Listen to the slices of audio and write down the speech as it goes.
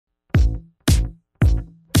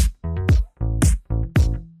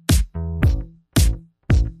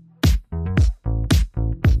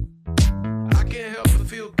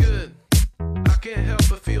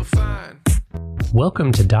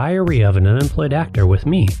Welcome to Diary of an Unemployed Actor with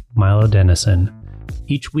me, Milo Dennison.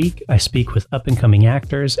 Each week, I speak with up-and-coming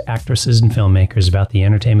actors, actresses, and filmmakers about the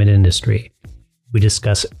entertainment industry. We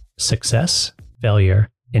discuss success, failure,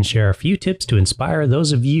 and share a few tips to inspire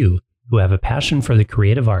those of you who have a passion for the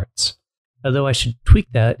creative arts. Although I should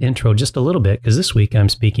tweak that intro just a little bit, because this week I'm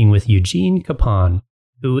speaking with Eugene Capon,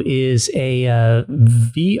 who is a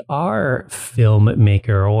VR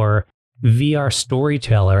filmmaker, or VR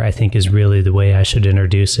storyteller, I think is really the way I should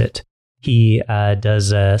introduce it. He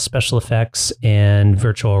does special effects and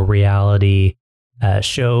virtual reality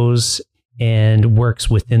shows and works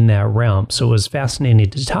within that realm. So it was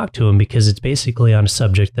fascinating to talk to him because it's basically on a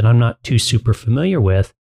subject that I'm not too super familiar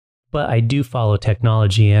with, but I do follow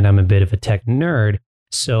technology and I'm a bit of a tech nerd.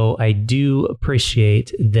 So I do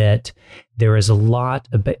appreciate that there is a lot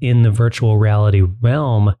in the virtual reality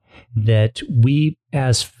realm that we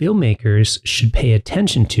as filmmakers should pay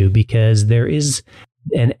attention to, because there is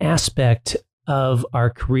an aspect of our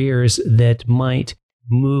careers that might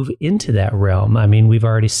move into that realm. I mean, we've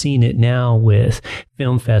already seen it now with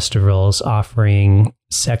film festivals offering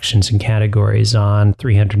sections and categories on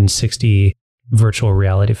 360 virtual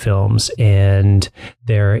reality films, and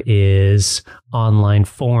there is online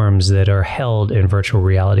forums that are held in virtual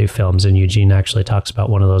reality films, and Eugene actually talks about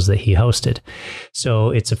one of those that he hosted. So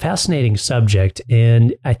it's a fascinating subject,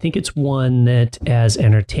 and I think it's one that as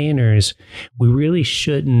entertainers we really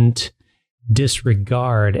shouldn't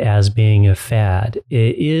disregard as being a fad.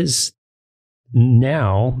 It is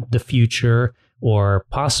now the future, or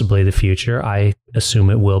possibly the future. I assume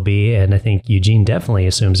it will be, and I think Eugene definitely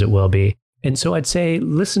assumes it will be. And so I'd say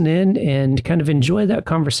listen in and kind of enjoy that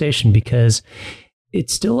conversation, because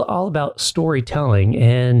it's still all about storytelling.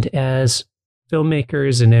 And as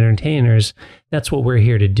filmmakers and entertainers, that's what we're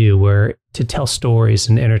here to do. We're to tell stories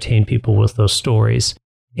and entertain people with those stories.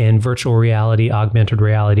 And virtual reality, augmented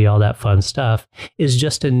reality, all that fun stuff is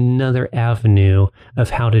just another avenue of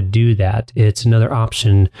how to do that. It's another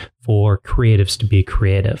option for creatives to be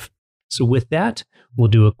creative. So with that, we'll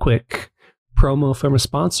do a quick promo from a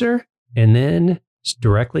sponsor, and then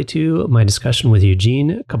directly to my discussion with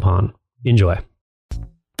Eugene Capon. Enjoy.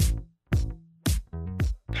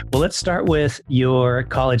 Well, let's start with your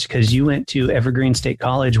college, because you went to Evergreen State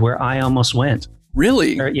College, where I almost went.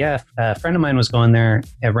 Really? Yeah, a friend of mine was going there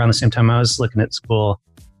around the same time I was looking at school,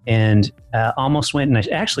 and almost went, and I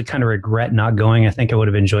actually kind of regret not going. I think I would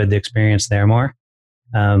have enjoyed the experience there more.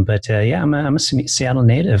 But yeah, I'm a Seattle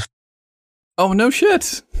native. Oh, no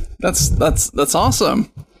shit. That's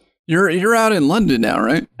awesome. You're out in London now,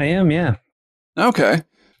 right? I am, yeah. Okay.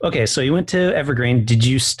 Okay, so you went to Evergreen. Did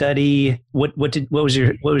you study what was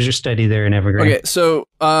your study there in Evergreen? Okay, so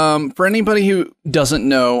for anybody who doesn't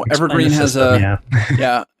know, Explain Evergreen has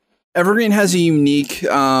Evergreen has a unique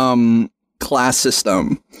class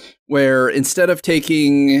system where instead of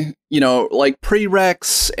taking, like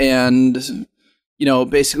prereqs and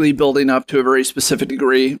basically building up to a very specific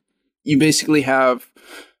degree, you basically have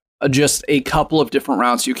just a couple of different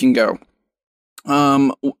routes you can go.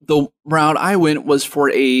 The route I went was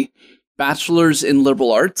for a bachelor's in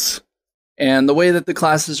liberal arts. And the way that the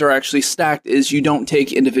classes are actually stacked is you don't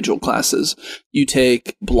take individual classes. You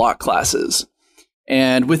take block classes.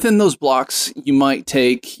 And within those blocks, you might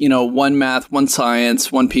take, one math, one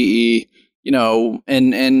science, one PE,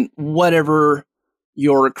 and whatever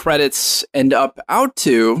your credits end up out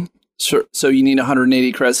to. So you need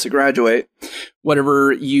 180 credits to graduate.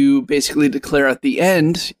 Whatever you basically declare at the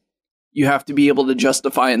end, you have to be able to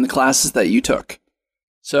justify in the classes that you took.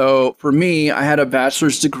 So for me, I had a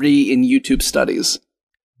bachelor's degree in YouTube studies.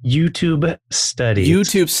 YouTube studies.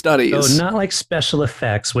 YouTube studies. So not like special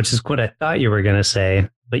effects, which is what I thought you were going to say,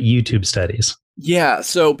 but YouTube studies. Yeah.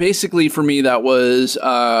 So basically for me, that was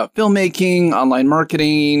filmmaking, online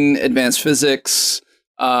marketing, advanced physics,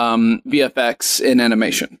 VFX, and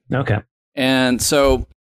animation. Okay. And so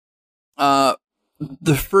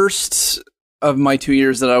the first of my 2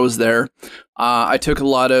 years that I was there, I took a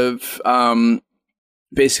lot of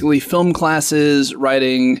basically film classes,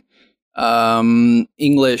 writing,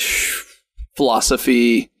 English,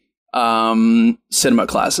 philosophy, cinema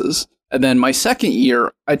classes. And then my second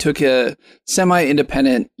year, I took a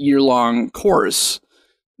semi-independent year-long course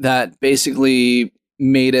that basically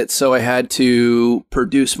made it so I had to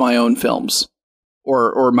produce my own films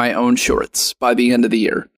or my own shorts by the end of the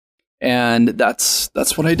year. And that's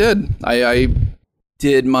what I did. I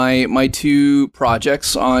did my two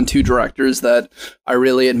projects on two directors that I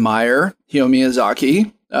really admire, Hayao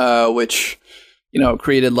Miyazaki, which,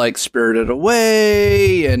 created like Spirited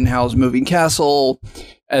Away and Howl's Moving Castle,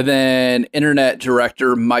 and then internet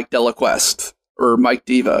director Mike Delaquest, or Mike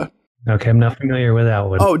Diva, Okay, I'm not familiar with that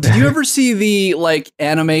one. Oh, did you ever see the like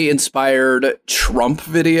anime-inspired Trump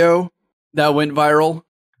video that went viral?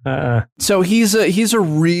 So he's a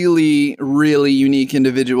really, really unique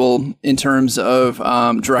individual in terms of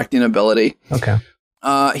directing ability. Okay.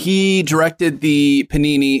 He directed the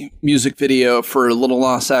Panini music video for Little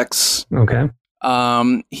Nas X. Okay.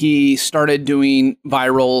 He started doing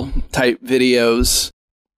viral type videos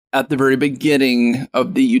at the very beginning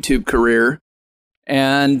of the YouTube career.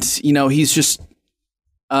 And, you know, he's just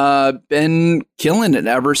been killing it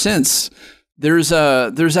ever since. There's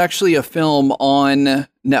actually a film on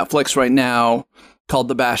Netflix right now called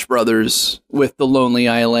The Bash Brothers with The Lonely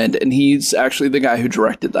Island, and he's actually the guy who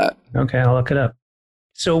directed that. Okay, I'll look it up.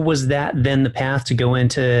 So was that then the path to go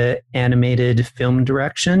into animated film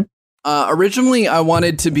direction? Originally, I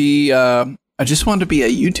wanted to be, I just wanted to be a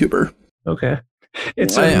YouTuber. Okay.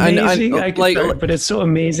 It's amazing, but it's so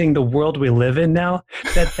amazing the world we live in now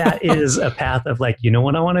that is a path of like, you know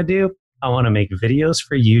what I want to do? I want to make videos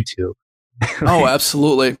for YouTube. Oh,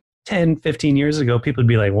 absolutely. 10, 15 years ago, people would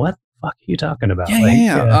be like, what the fuck are you talking about?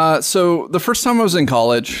 Yeah. So the first time I was in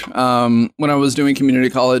college, when I was doing community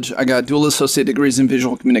college, I got dual associate degrees in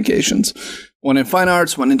visual communications, one in fine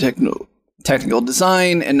arts, one in technical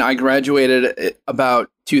design, and I graduated about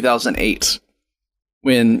 2008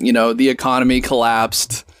 when, you know, the economy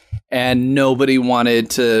collapsed and nobody wanted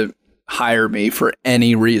to hire me for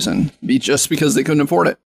any reason, just because they couldn't afford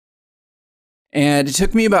it. And it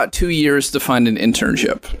took me about 2 years to find an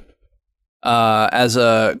internship as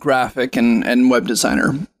a graphic and web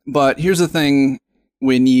designer. But here's the thing,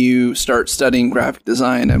 when you start studying graphic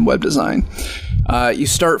design and web design, you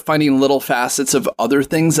start finding little facets of other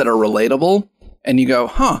things that are relatable. And you go,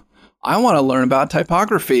 I want to learn about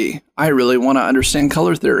typography. I really want to understand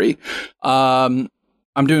color theory. I'm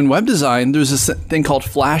doing web design. There's this thing called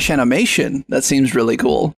Flash animation that seems really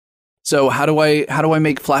cool. So how do I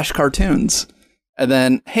make Flash cartoons? And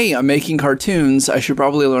then, hey, I'm making cartoons. I should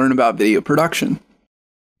probably learn about video production.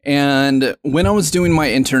 And when I was doing my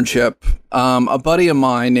internship, a buddy of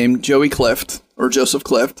mine named Joseph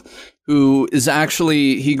Clift, who is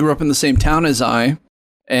actually, he grew up in the same town as I,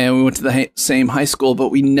 and we went to the same high school, but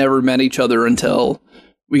we never met each other until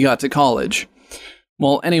we got to college.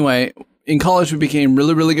 Well, anyway, in college, we became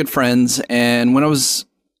really, really good friends. And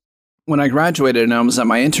when I graduated and I was at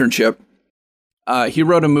my internship, he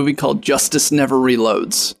wrote a movie called Justice Never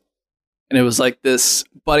Reloads. And it was like this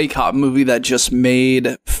buddy cop movie that just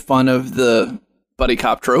made fun of the buddy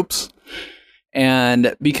cop tropes.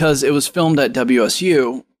 And because it was filmed at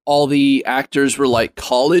WSU, all the actors were like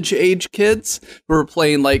college age kids who were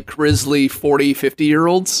playing like grizzly 40,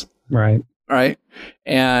 50-year-olds. Right. Right.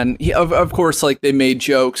 And of course, like they made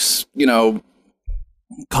jokes, you know,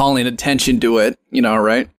 calling attention to it, you know,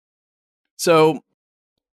 right. So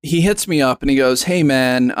he hits me up and he goes, hey,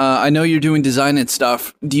 man, I know you're doing design and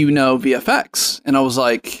stuff. Do you know VFX? And I was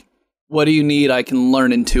like, what do you need? I can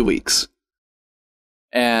learn in 2 weeks.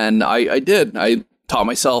 And I did. I taught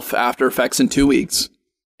myself After Effects in 2 weeks.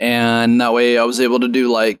 And that way I was able to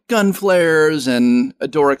do like gun flares and a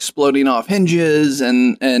door exploding off hinges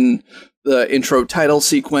and the intro title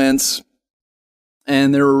sequence.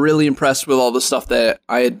 And they were really impressed with all the stuff that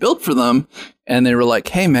I had built for them. And they were like,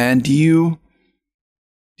 hey, man, do you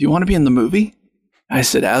want to be in the movie? I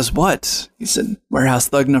said, as what? He said, Warehouse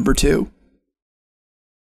Thug number 2.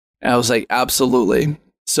 And I was like, absolutely.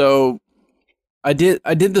 So I did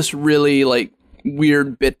this really like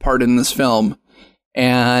weird bit part in this film.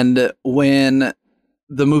 And when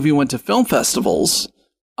the movie went to film festivals,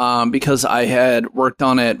 because I had worked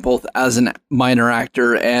on it both as a minor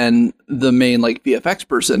actor and the main like VFX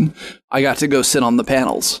person, I got to go sit on the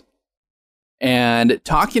panels and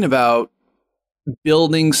talking about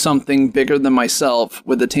building something bigger than myself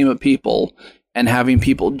with a team of people and having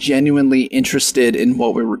people genuinely interested in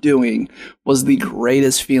what we were doing was the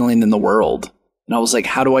greatest feeling in the world. And I was like,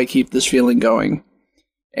 how do I keep this feeling going?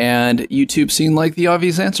 And YouTube seemed like the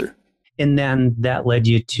obvious answer. And then that led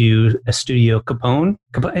you to a studio, Capon.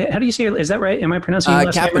 How do you say it? Is that right? Am I pronouncing your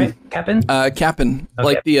last name right? Capon? Capon, okay.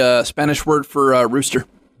 Like the Spanish word for rooster.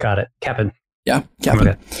 Got it. Capon. Yeah, Capon.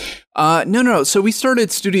 Okay. No. So we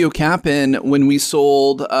started Studio Capon when we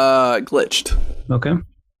sold Glitched. Okay.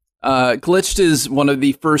 Glitched is one of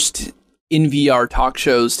the first in VR talk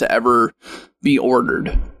shows to ever be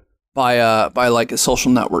ordered by like a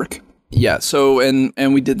social network. Yeah, so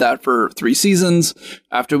and we did that for 3 seasons.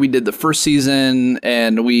 After we did the first season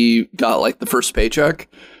and we got like the first paycheck,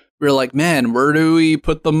 we were like, man, where do we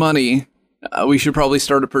put the money? We should probably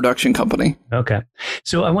start a production company. Okay.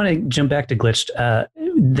 So I want to jump back to Glitched.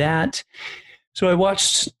 That So I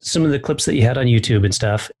watched some of the clips that you had on YouTube and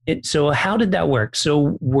stuff. So how did that work?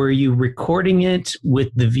 So were you recording it with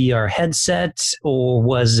the VR headset, or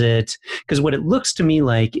was it, because what it looks to me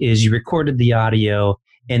like is you recorded the audio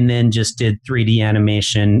and then just did 3D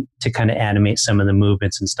animation to kind of animate some of the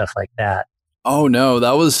movements and stuff like that? Oh no,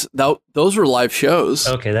 those were live shows.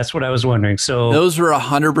 Okay, that's what I was wondering. So those were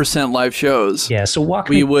 100% live shows. Yeah, so walk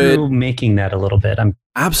me through making that a little bit.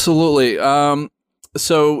 Absolutely.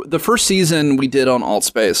 So the first season we did on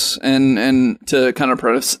AltSpace, and to kind of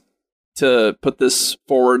to put this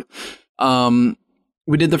forward,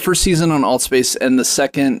 we did the first season on AltSpace and the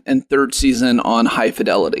second and third season on High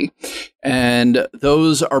Fidelity. And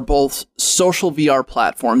those are both social VR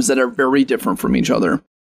platforms that are very different from each other.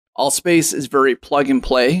 AltSpace is very plug and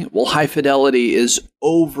play, while High Fidelity is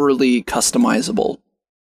overly customizable.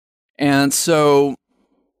 And so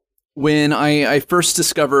when I first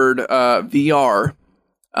discovered VR,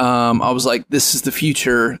 I was like, this is the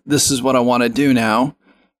future. This is what I want to do now,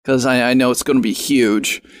 because I know it's going to be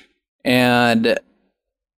huge. And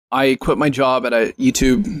I quit my job at a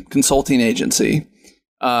YouTube consulting agency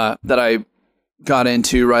that I got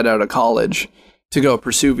into right out of college to go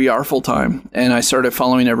pursue VR full time. And I started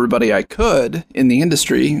following everybody I could in the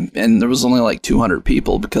industry. And there was only like 200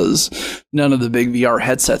 people because none of the big VR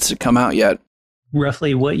headsets had come out yet.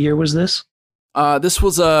 Roughly what year was this? This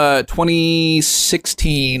was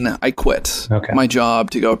 2016. I quit my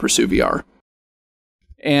job to go pursue VR.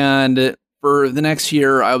 And for the next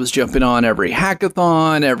year, I was jumping on every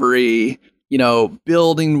hackathon, every,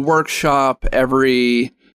 building workshop,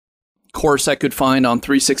 every course I could find on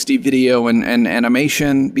 360 video and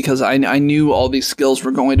animation, because I knew all these skills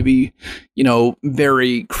were going to be,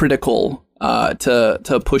 very critical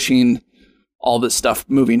to pushing all this stuff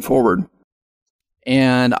moving forward.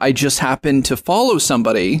 And I just happened to follow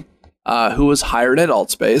somebody who was hired at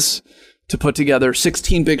AltSpace to put together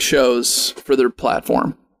 16 big shows for their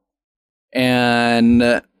platform.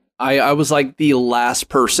 And I was like the last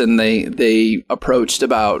person they approached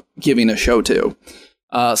about giving a show to.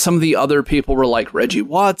 Some of the other people were like Reggie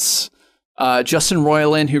Watts, Justin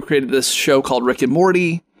Roiland, who created this show called Rick and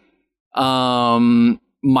Morty,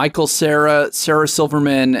 Michael Sarah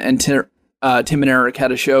Silverman, and Tim and Eric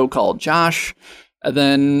had a show called Josh. And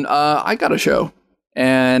then I got a show,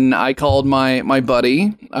 and I called my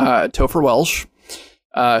buddy, Topher Welsh,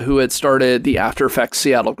 who had started the After Effects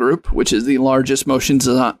Seattle group, which is the largest motion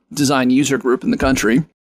design user group in the country.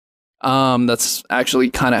 That's actually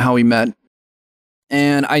kind of how we met.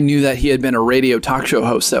 And I knew that he had been a radio talk show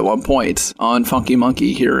host at one point on Funky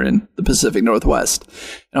Monkey here in the Pacific Northwest.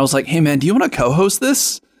 And I was like, hey, man, do you want to co-host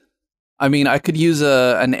this? I mean, I could use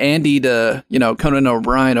an Andy to, Conan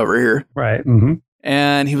O'Brien over here. Right. Mm-hmm.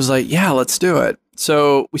 And he was like, yeah, let's do it.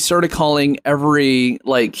 So we started calling every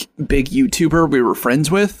big YouTuber we were friends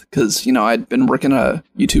with, because, I'd been working at a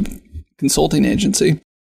YouTube consulting agency.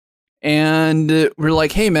 And we're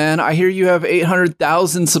like, hey, man, I hear you have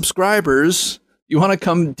 800,000 subscribers. You want to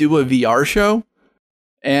come do a VR show?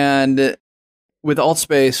 And with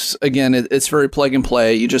AltSpace, again, it's very plug and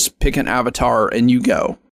play. You just pick an avatar and you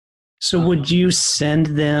go. So would you send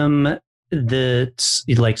them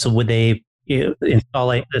so would they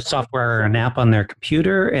install a software or an app on their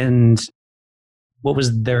computer? And what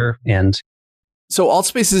was their end? So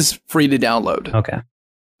AltSpace is free to download. Okay.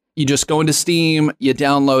 You just go into Steam, you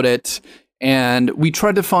download it. And we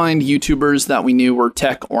tried to find YouTubers that we knew were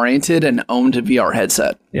tech-oriented and owned a VR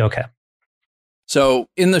headset. Okay. So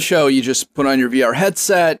in the show, you just put on your VR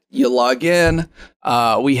headset, you log in.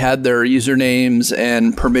 We had their usernames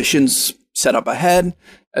and permissions set up ahead.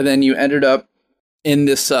 And then you ended up in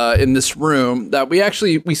this room that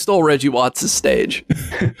we stole Reggie Watts' stage.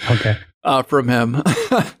 Okay. From him.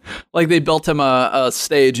 They built him a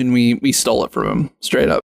stage and we stole it from him straight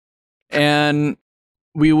up. And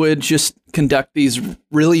we would just conduct these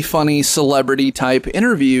really funny celebrity type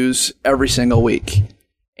interviews every single week.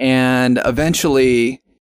 And eventually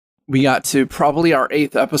we got to probably our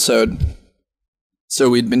 8th episode. So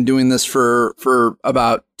we'd been doing this for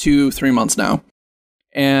about 2-3 months now.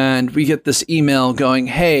 And we get this email going,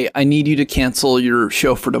 hey, I need you to cancel your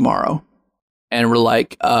show for tomorrow. And we're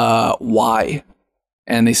like, why?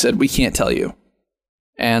 And they said, we can't tell you.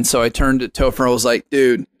 And so I turned to Topher and I was like,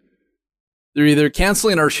 dude, they're either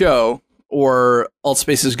canceling our show or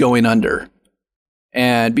AltSpace is going under.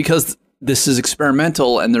 And because this is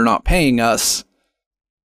experimental and they're not paying us,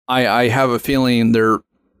 I have a feeling they're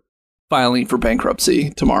filing for bankruptcy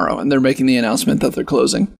tomorrow and they're making the announcement that they're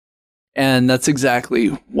closing. And that's exactly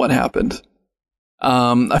what happened.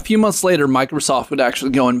 A few months later, Microsoft would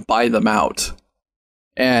actually go and buy them out.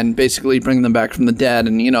 and basically bring them back from the dead.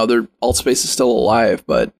 And, their Altspace is still alive.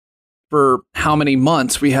 But for how many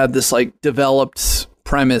months we had this like developed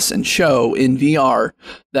premise and show in VR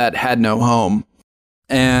that had no home.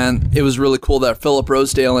 And it was really cool that Philip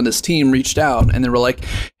Rosedale and his team reached out and they were like,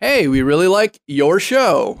 hey, we really like your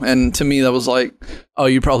show. And to me, that was like, oh,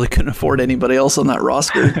 you probably couldn't afford anybody else on that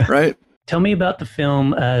roster, right? Tell me about the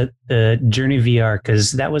film, the Journey VR,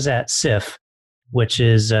 because that was at SIFF, which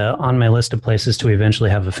is on my list of places to eventually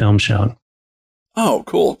have a film shown. Oh,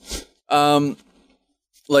 cool.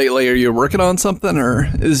 Like, are you working on something, or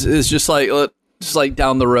is just like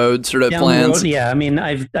down the road sort of down plans? Yeah, I mean,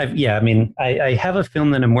 I have a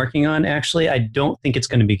film that I'm working on. Actually, I don't think it's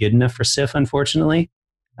going to be good enough for SIFF, unfortunately.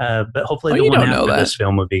 But hopefully the one after this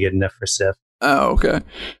film would be good enough for SIFF. Oh, okay.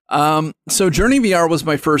 So Journey VR was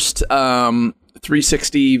my first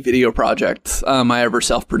 360 video project I ever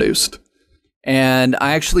self-produced. And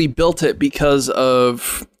I actually built it because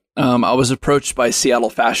of I was approached by Seattle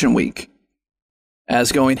Fashion Week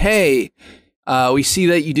as going, hey, we see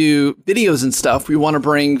that you do videos and stuff. We want to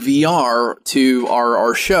bring VR to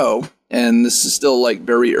our show. And this is still like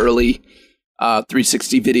very early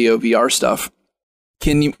 360 video VR stuff.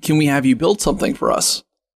 Can we have you build something for us?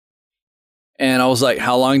 And I was like,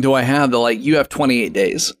 how long do I have? They're like, you have 28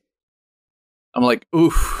 days. I'm like,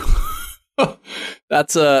 oof,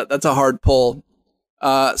 that's a hard pull.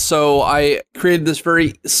 So I created this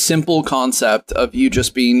very simple concept of you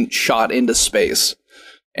just being shot into space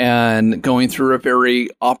and going through a very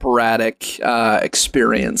operatic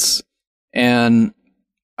experience. And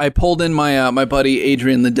I pulled in my buddy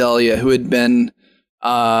Adrian Ladelia, who had been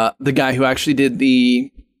the guy who actually did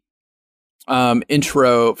the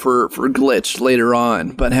intro for Glitch later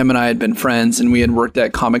on. But him and I had been friends, and we had worked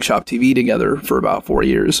at Comic Shop TV together for about 4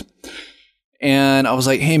 years. And I was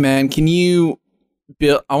like, hey man, can you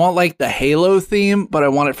build, I want like the Halo theme, but I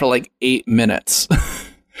want it for like 8 minutes.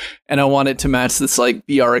 And I want it to match this like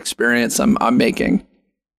VR experience I'm making.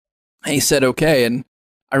 And he said, okay. And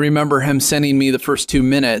I remember him sending me the first 2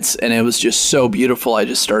 minutes, and it was just so beautiful. I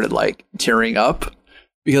just started like tearing up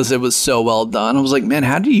because it was so well done. I was like, man,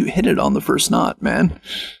 how do you hit it on the first knot, man?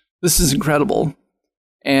 This is incredible.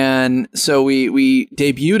 And so we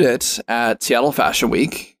debuted it at Seattle Fashion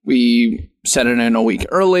Week. We set it in a week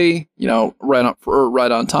early,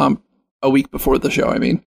 right on time, a week before the show, I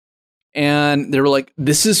mean. And they were like,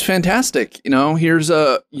 this is fantastic. Here's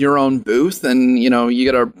your own booth, and, you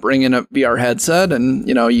got to bring in a VR headset and,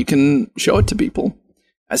 you can show it to people.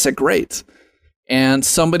 I said, great. And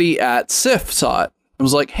somebody at SIFF saw it and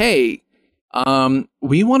was like, hey,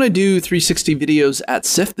 we want to do 360 videos at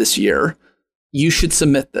SIFF this year. You should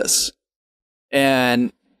submit this.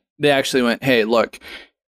 And they actually went, hey, look,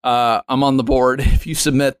 I'm on the board. If you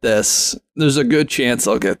submit this, there's a good chance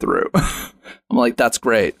I'll get through. I'm like, that's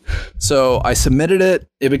great. So I submitted it.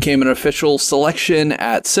 It became an official selection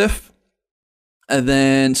at SIFF. And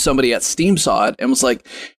then somebody at Steam saw it and was like,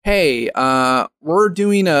 hey, we're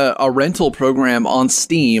doing a rental program on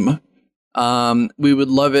Steam. We would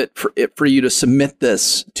love it for you to submit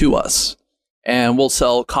this to us. And we'll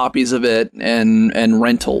sell copies of it and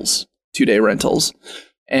rentals, 2-day rentals.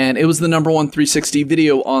 And it was the #1 360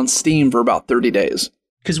 video on Steam for about 30 days.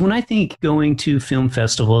 Because when I think going to film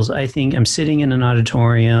festivals, I think I'm sitting in an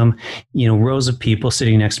auditorium, rows of people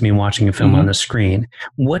sitting next to me watching a film on the screen.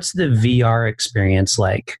 What's the VR experience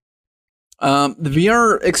like? The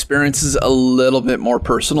VR experience is a little bit more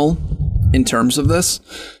personal in terms of this.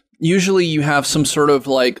 Usually you have some sort of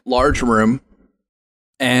like large room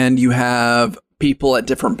and you have people at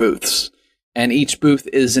different booths, and each booth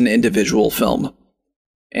is an individual film.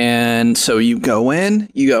 And so you go in,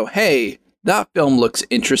 you go, hey, that film looks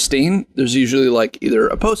interesting. There's usually like either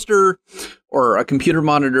a poster or a computer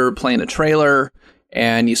monitor playing a trailer,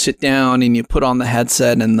 and you sit down and you put on the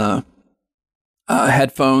headset and the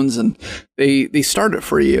headphones, and they start it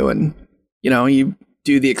for you. And, you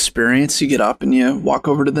do the experience, you get up and you walk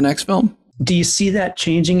over to the next film. Do you see that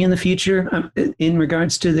changing in the future in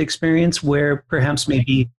regards to the experience where perhaps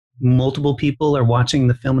maybe multiple people are watching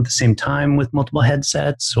the film at the same time with multiple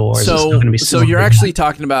headsets, or is this still going to be so you're actually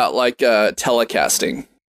talking about like telecasting?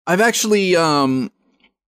 I've actually a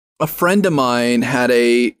friend of mine had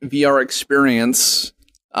a VR experience.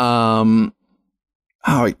 I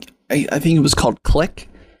think it was called Click.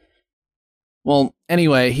 Well,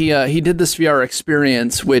 anyway, he did this VR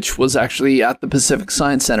experience, which was actually at the Pacific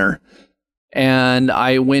Science Center, and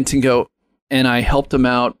I went and I helped him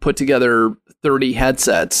out put together 30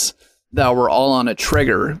 headsets that were all on a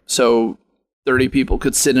trigger. So 30 people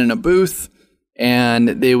could sit in a booth and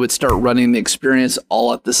they would start running the experience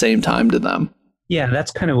all at the same time to them. Yeah,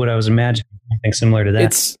 that's kind of what I was imagining. Something similar to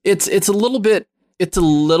that. It's a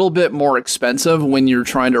little bit more expensive when you're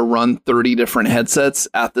trying to run 30 different headsets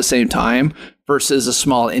at the same time versus a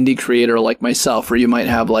small indie creator like myself, where you might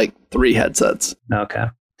have like 3 headsets. Okay.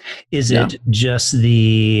 Is it just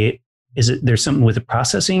there's something with the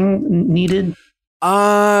processing needed?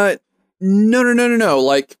 No.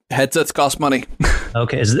 Like, headsets cost money.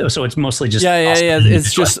 Okay. So it's mostly just yeah.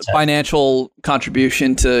 It's just financial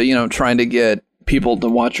contribution to, trying to get people to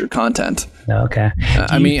watch your content. Okay.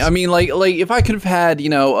 I mean, like if I could have had,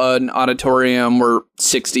 an auditorium where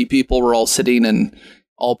 60 people were all sitting and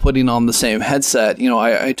all putting on the same headset,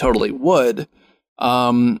 I totally would.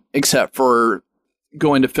 Except for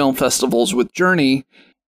going to film festivals with Journey,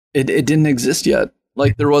 it didn't exist yet.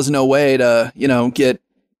 Like, there was no way to, get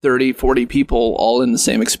 30, 40 people all in the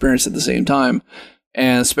same experience at the same time.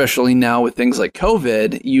 And especially now with things like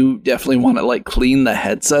COVID, you definitely want to like clean the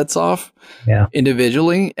headsets off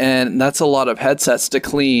individually. And that's a lot of headsets to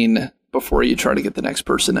clean before you try to get the next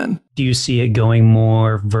person in. Do you see it going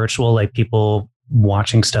more virtual, like people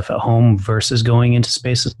watching stuff at home versus going into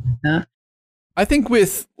spaces like that? I think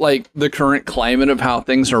with like the current climate of how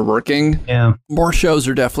things are working, more shows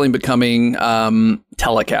are definitely becoming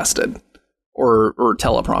telecasted or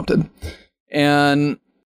teleprompted. And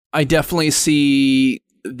I definitely see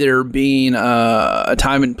there being a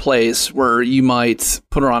time and place where you might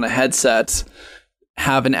put her on a headset,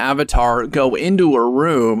 have an avatar go into a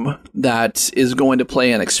room that is going to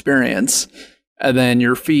play an experience, and then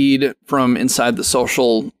your feed from inside the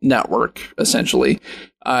social network essentially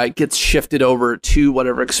gets shifted over to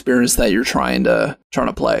whatever experience that you're trying to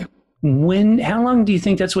play. How long do you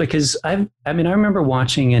think that's because I remember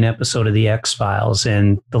watching an episode of the X-Files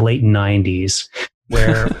in the late 90s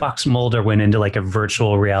where Fox Mulder went into like a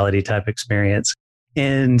virtual reality type experience.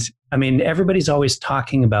 And I mean, everybody's always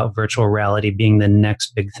talking about virtual reality being the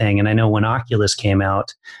next big thing. And I know when Oculus came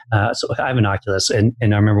out, so I have an Oculus, and I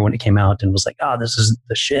remember when it came out and was like, oh, this is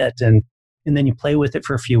the shit. And then you play with it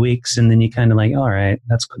for a few weeks and then you kind of like, all right,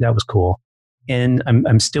 that was cool. And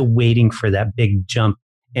I'm still waiting for that big jump.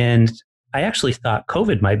 And I actually thought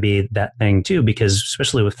COVID might be that thing too, because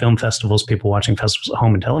especially with film festivals, people watching festivals at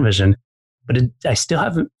home and television, but I still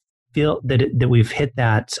haven't feel that we've hit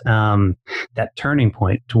that turning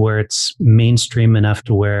point to where it's mainstream enough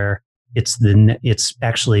to where it's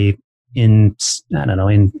actually I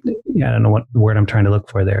don't know what word I'm trying to look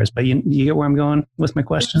for there is, but you get where I'm going with my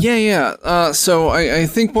question? Yeah. So I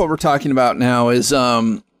think what we're talking about now is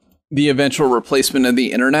the eventual replacement of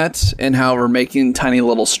the internet and how we're making tiny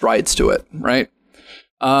little strides to it, right?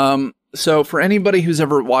 So for anybody who's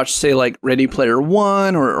ever watched, say, like Ready Player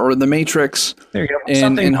One or The Matrix, there you go.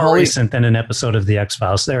 Something more recent than an episode of the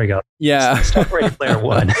X-Files. There we go. Yeah, Stop Ready Player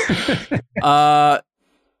One.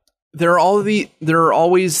 There are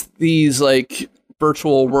always these like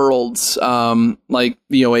virtual worlds, like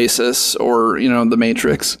the Oasis or The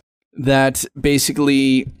Matrix, that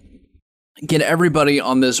basically get everybody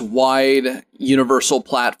on this wide universal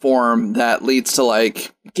platform that leads to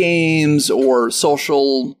like games or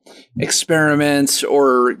social experiments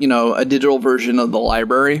or, a digital version of the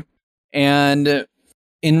library. And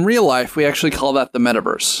in real life, we actually call that the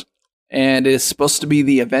metaverse. And it's supposed to be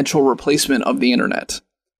the eventual replacement of the internet.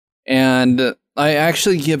 And I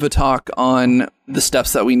actually give a talk on the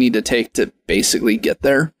steps that we need to take to basically get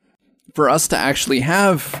there. For us to actually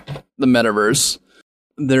have the metaverse,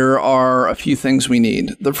 there are a few things we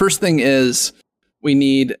need. The first thing is we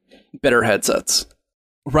need better headsets.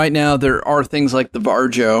 Right now, there are things like the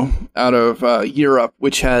Varjo out of Europe,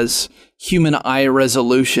 which has human eye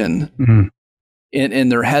resolution in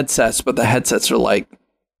their headsets, but the headsets are like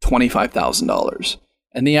 $25,000.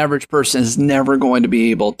 And the average person is never going to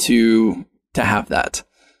be able to have that.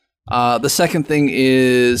 The second thing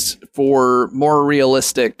is for more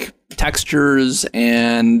realistic textures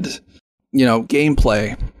and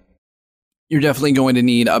gameplay, you're definitely going to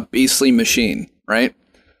need a beastly machine, right?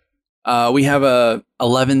 We have a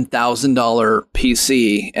 $11,000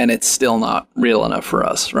 PC and it's still not real enough for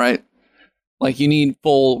us, right? Like, you need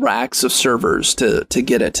full racks of servers to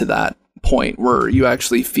get it to that point where you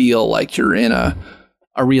actually feel like you're in a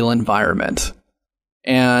real environment.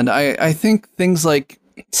 And I think things like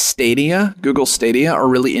Stadia, Google Stadia, are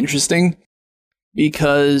really interesting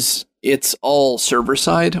because it's all server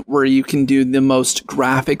side, where you can do the most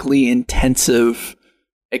graphically intensive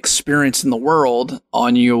experience in the world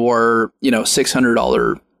on your,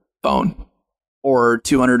 $600 phone or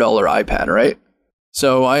 $200 iPad, right?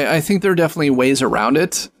 So I think there are definitely ways around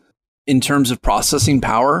it in terms of processing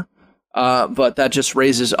power, but that just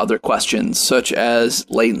raises other questions such as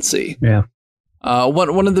latency. Yeah.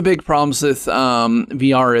 One of the big problems with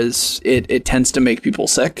VR is it tends to make people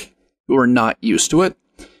sick who are not used to it.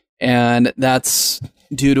 And that's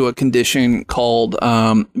due to a condition called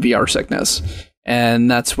VR sickness. And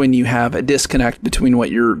that's when you have a disconnect between what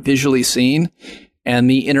you're visually seeing and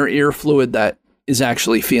the inner ear fluid that is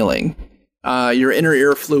actually feeling. Your inner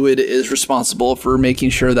ear fluid is responsible for making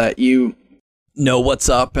sure that you know what's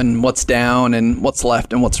up and what's down and what's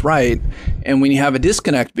left and what's right. And when you have a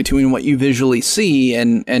disconnect between what you visually see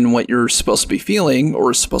and what you're supposed to be feeling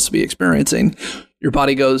or supposed to be experiencing, your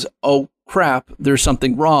body goes, oh crap, there's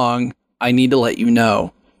something wrong. I need to let you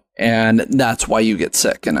know. And that's why you get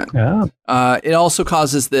sick in it. Yeah. It also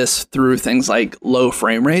causes this through things like low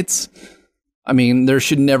frame rates. I mean, there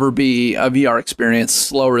should never be a VR experience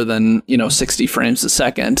slower than, 60 frames a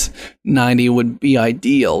second. 90 would be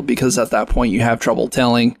ideal because at that point you have trouble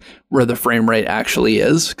telling where the frame rate actually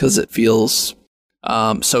is because it feels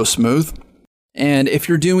so smooth. And if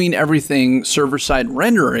you're doing everything server-side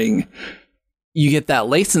rendering, you get that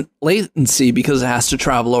latency because it has to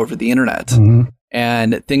travel over the internet. Mm-hmm.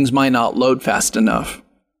 And things might not load fast enough.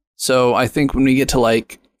 So I think when we get to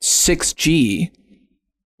like 6G,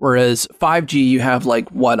 whereas 5G, you have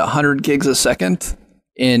 100 gigs a second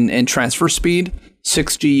in transfer speed.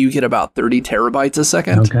 6G, you get about 30 terabytes a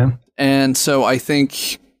second. Okay. And so I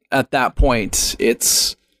think at that point,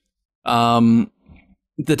 it's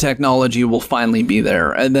the technology will finally be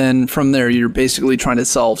there. And then from there, you're basically trying to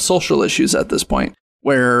solve social issues at this point,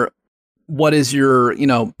 where what is your,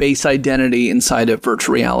 base identity inside of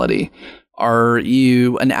virtual reality? Are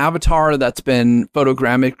you an avatar that's been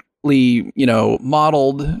photogrammically,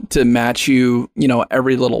 modeled to match you,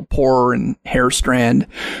 every little pore and hair strand?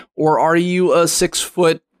 Or are you a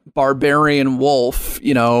 6-foot barbarian wolf,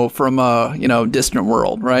 from a, distant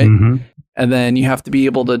world, right? Mm-hmm. And then you have to be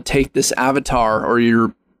able to take this avatar or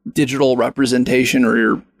your digital representation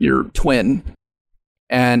or your twin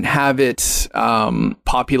and have it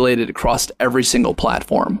populated across every single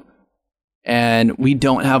platform. And we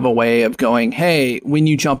don't have a way of going, hey, when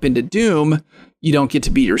you jump into Doom, you don't get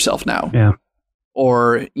to be yourself now. Yeah.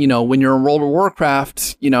 Or, when you're in World of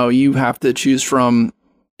Warcraft, you have to choose from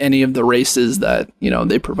any of the races that,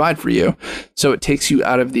 they provide for you. So it takes you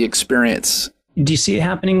out of the experience. Do you see it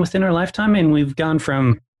happening within our lifetime? And we've gone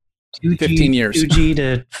from 2G, 15 years. 2G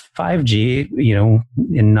to 5G,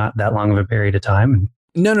 in not that long of a period of time.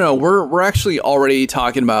 No. We're actually already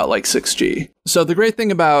talking about 6G. So the great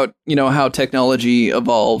thing about, how technology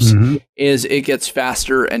evolves mm-hmm. is it gets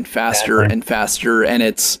faster and faster and faster. And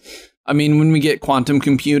when we get quantum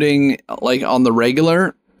computing, on the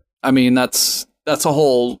regular, that's a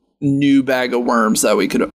whole new bag of worms that we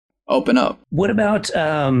could open up. What about,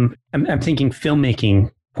 I'm thinking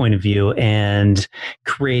filmmaking point of view and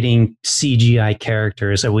creating CGI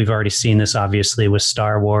characters. We've already seen this obviously with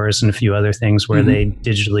Star Wars and a few other things where mm-hmm. they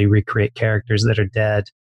digitally recreate characters that are dead.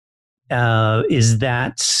 Is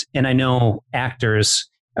that, and I know actors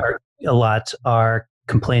are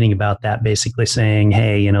complaining about that, basically saying,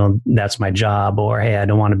 hey, that's my job, or hey, I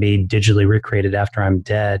don't want to be digitally recreated after I'm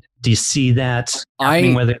dead. Do you see that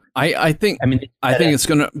happening? I think it's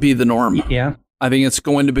going to be the norm. Yeah. I think it's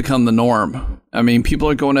going to become the norm. People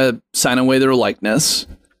are going to sign away their likeness,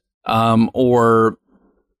 or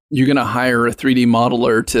you're going to hire a 3D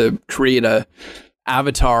modeler to create a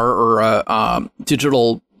avatar or a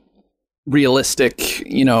digital realistic,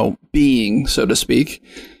 being, so to speak,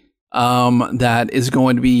 that is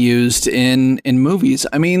going to be used in movies.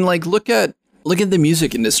 Look at the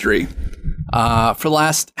music industry. For the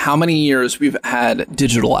last how many years we've had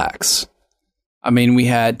digital acts. We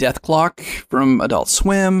had Death Clock from Adult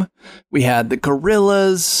Swim. We had the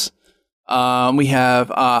Gorillaz. We have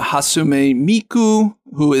Hasume Miku,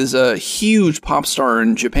 who is a huge pop star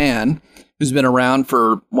in Japan, who's been around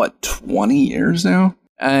for, 20 years now?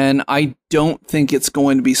 And I don't think it's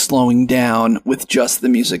going to be slowing down with just the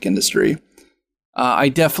music industry. I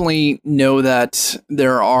definitely know that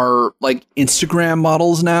there are Instagram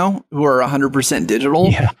models now who are 100% digital.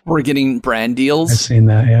 Yeah. Who are getting brand deals. I've seen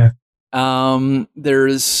that, yeah.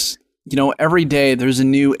 There's, every day there's a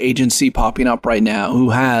new agency popping up right now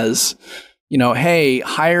who has, hey,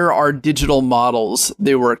 hire our digital models.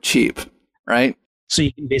 They work cheap, right? So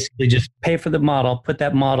you can basically just pay for the model, put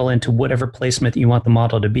that model into whatever placement you want the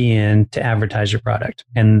model to be in to advertise your product.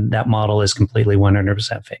 And that model is completely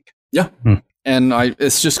 100% fake. Yeah. And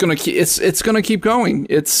it's just going to keep, it's going to keep going.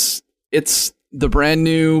 It's the brand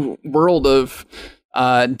new world of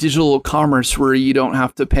digital commerce where you don't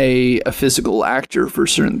have to pay a physical actor for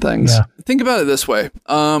certain things. Yeah. Think about it this way.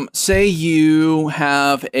 Say you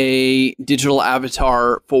have a digital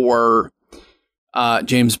avatar for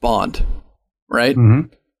James Bond, right?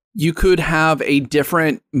 Mm-hmm. You could have a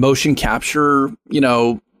different motion capture,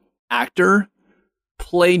 actor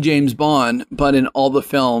play James Bond, but in all the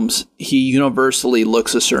films, he universally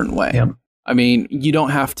looks a certain way. Yep. I mean, you don't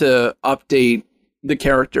have to update the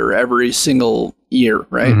character every single year,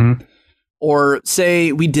 right? Mm-hmm. Or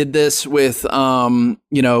say we did this with, the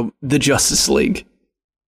Justice League.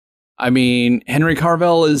 I mean, Henry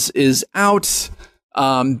Cavill is out.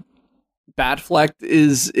 Batfleck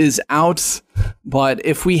is out. But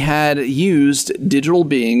if we had used digital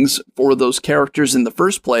beings for those characters in the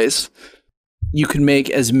first place, you could make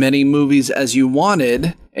as many movies as you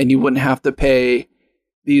wanted, and you wouldn't have to pay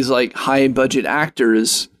these like high budget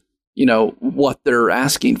actors, what they're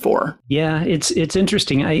asking for. Yeah, it's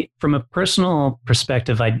interesting. From a personal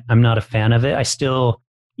perspective, I'm not a fan of it. I still,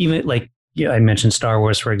 even like, I mentioned Star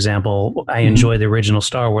Wars, for example. I enjoy the original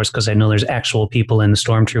Star Wars because I know there's actual people in the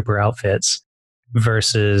Stormtrooper outfits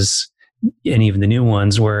versus, and even the new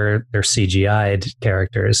ones where they're CGI'd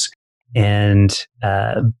characters. And,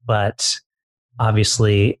 but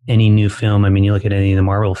obviously any new film, I mean, you look at any of the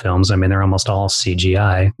Marvel films, I mean, they're almost all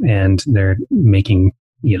CGI and they're making,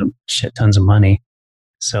 shit tons of money.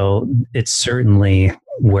 So it's certainly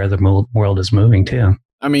where the world is moving to.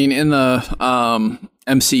 I mean, in the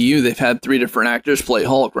MCU, they've had 3 different actors play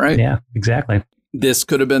Hulk, right? Yeah, exactly. This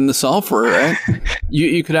could have been the software, right?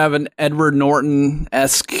 you could have an Edward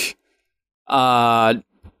Norton-esque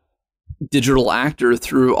digital actor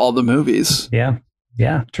through all the movies. Yeah,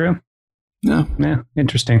 true. Yeah,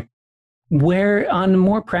 interesting. Where on a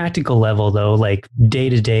more practical level, though, like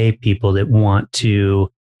day-to-day people that want to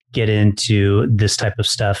get into this type of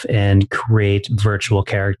stuff and create virtual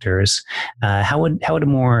characters, how would a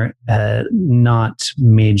more not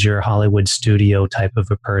major Hollywood studio type of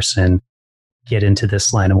a person get into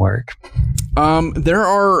this line of work? There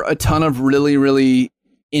are a ton of really, really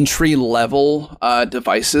entry-level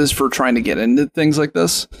devices for trying to get into things like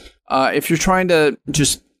this. If you're trying to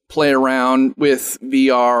just play around with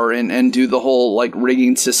VR and do the whole like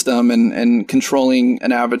rigging system and controlling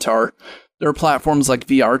an avatar, there are platforms like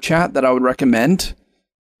VR Chat that I would recommend.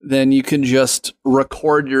 Then you can just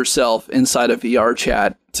record yourself inside of VR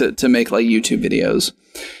Chat to make like YouTube videos.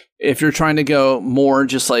 If you're trying to go more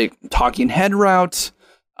just like talking head route,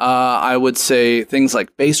 I would say things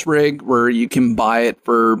like Base Rig, where you can buy it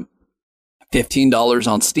for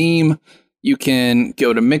 $15 on Steam. You can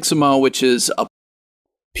go to Mixamo, which is a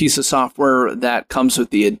piece of software that comes with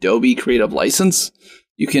the Adobe Creative License.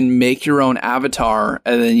 You can make your own avatar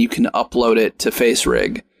and then you can upload it to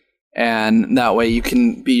FaceRig. And that way you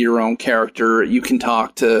can be your own character. You can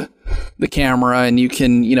talk to the camera and you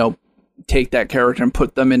can, take that character and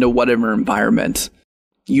put them into whatever environment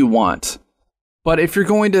you want. But if you're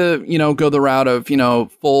going to, go the route of,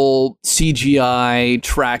 full CGI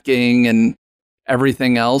tracking and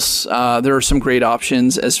everything else, there are some great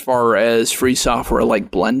options as far as free software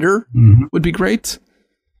like Blender would be great.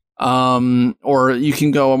 Or you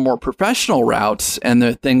can go a more professional route, and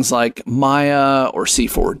there are things like Maya or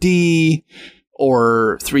C4D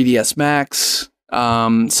or 3ds Max.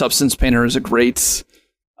 Substance Painter is a great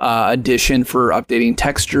addition for updating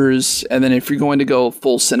textures. And then if you're going to go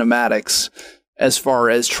full cinematics, as far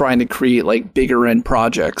as trying to create like bigger end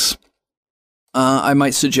projects, I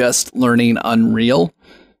might suggest learning Unreal.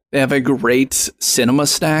 They have a great cinema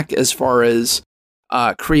stack as far as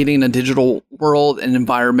creating a digital world and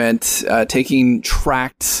environment, taking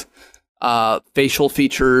tracked facial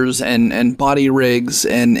features and body rigs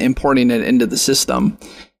and importing it into the system.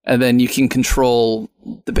 And then you can control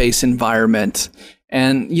the base environment.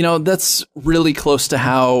 And, that's really close to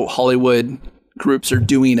how Hollywood groups are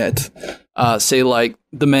doing it. Say like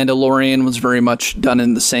The Mandalorian was very much done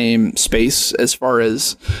in the same space as far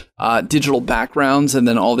as digital backgrounds, and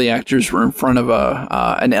then all the actors were in front of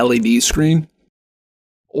an LED screen.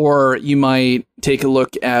 Or you might take a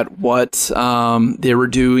look at what they were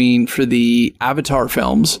doing for the Avatar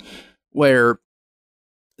films, where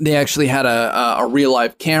they actually had a real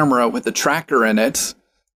life camera with a tracker in it,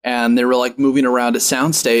 and they were like moving around a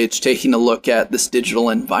soundstage, taking a look at this digital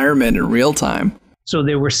environment in real time. So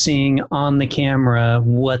they were seeing on the camera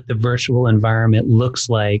what the virtual environment looks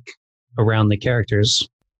like around the characters.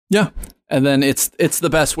 Yeah. And then it's the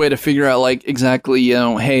best way to figure out like exactly,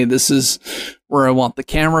 hey, this is where I want the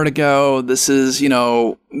camera to go. This is,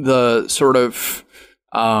 the sort of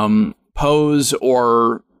pose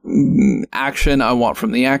or action I want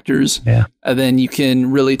from the actors. Yeah. And then you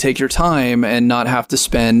can really take your time and not have to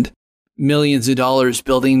spend millions of dollars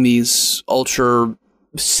building these ultra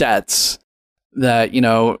sets that,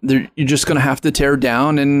 you're just going to have to tear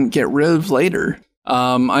down and get rid of later.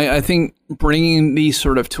 I think bringing these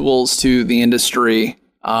sort of tools to the industry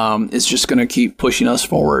is just going to keep pushing us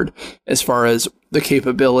forward as far as the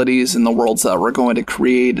capabilities and the worlds that we're going to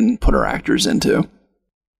create and put our actors into.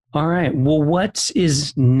 All right. Well, what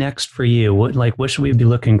is next for you? What should we be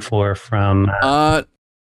looking for from?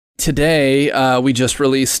 Today, we just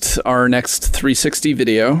released our next 360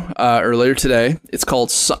 video earlier today. It's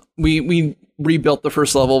called we rebuilt the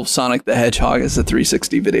first level of Sonic the Hedgehog as a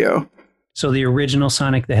 360 video. So the original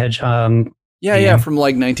Sonic the Hedgehog. Yeah, from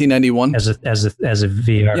like 1991 as a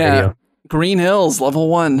VR video. Green Hills level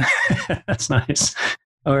 1. That's nice.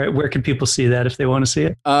 All right, where can people see that if they want to see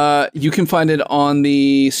it? You can find it on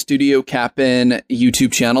the Studio Capon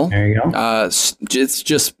YouTube channel. There you go. It's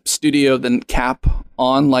just Studio then Cap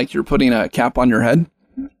on, like you're putting a cap on your head.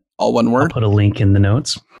 All one word. I'll put a link in the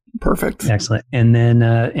notes. Perfect. Excellent. And then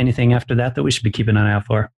anything after that we should be keeping an eye out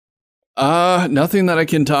for? Nothing that I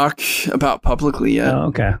can talk about publicly yet. Oh,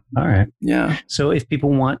 okay. All right. Yeah. So if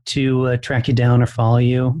people want to track you down or follow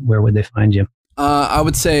you, where would they find you? I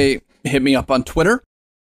would say hit me up on Twitter,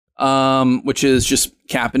 which is just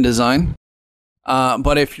Capon Design.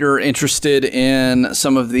 But if you're interested in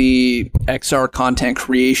some of the XR content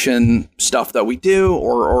creation stuff that we do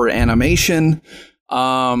or animation,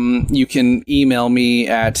 you can email me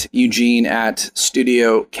at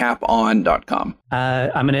eugene@studiocapon.com.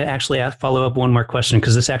 I'm going to actually follow up one more question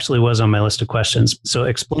because this actually was on my list of questions. So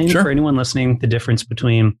explain for anyone listening the difference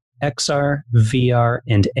between XR, VR,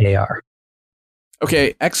 and AR.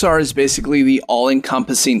 Okay, XR is basically the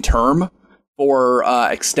all-encompassing term for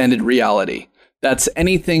extended reality. That's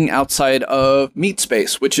anything outside of meat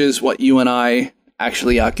space, which is what you and I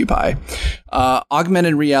actually occupy.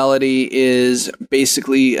 Augmented reality is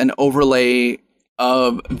basically an overlay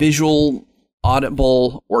of visual,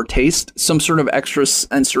 audible, or taste, some sort of extra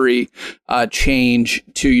sensory change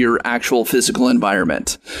to your actual physical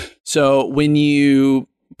environment. So when you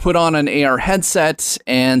put on an AR headset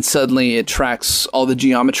and suddenly it tracks all the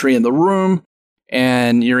geometry in the room,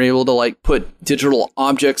 and you're able to like put digital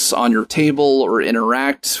objects on your table or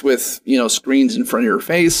interact with, screens in front of your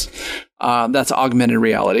face. That's augmented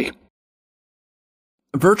reality.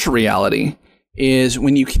 Virtual reality is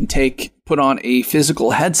when you can put on a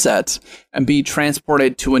physical headset and be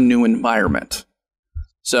transported to a new environment.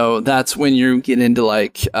 So that's when you get into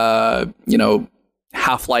like,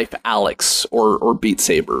 Half-Life Alyx or Beat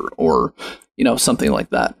Saber or, something like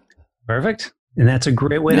that. Perfect. And that's a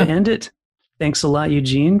great way to end it. Thanks a lot,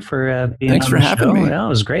 Eugene, for being Thanks on for the having show. me. That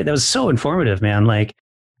was great. That was so informative, man. Like,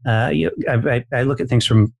 I look at things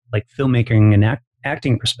from like filmmaking and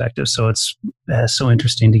acting perspective. So it's so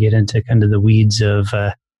interesting to get into kind of the weeds of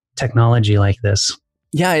technology like this.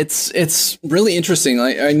 Yeah, it's really interesting.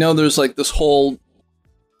 I know there's like this whole,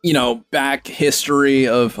 back history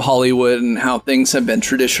of Hollywood and how things have been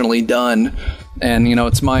traditionally done. And,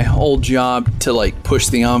 it's my whole job to like push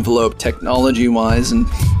the envelope technology wise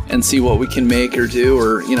and see what we can make or do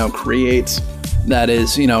or, create that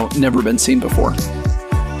is, never been seen before.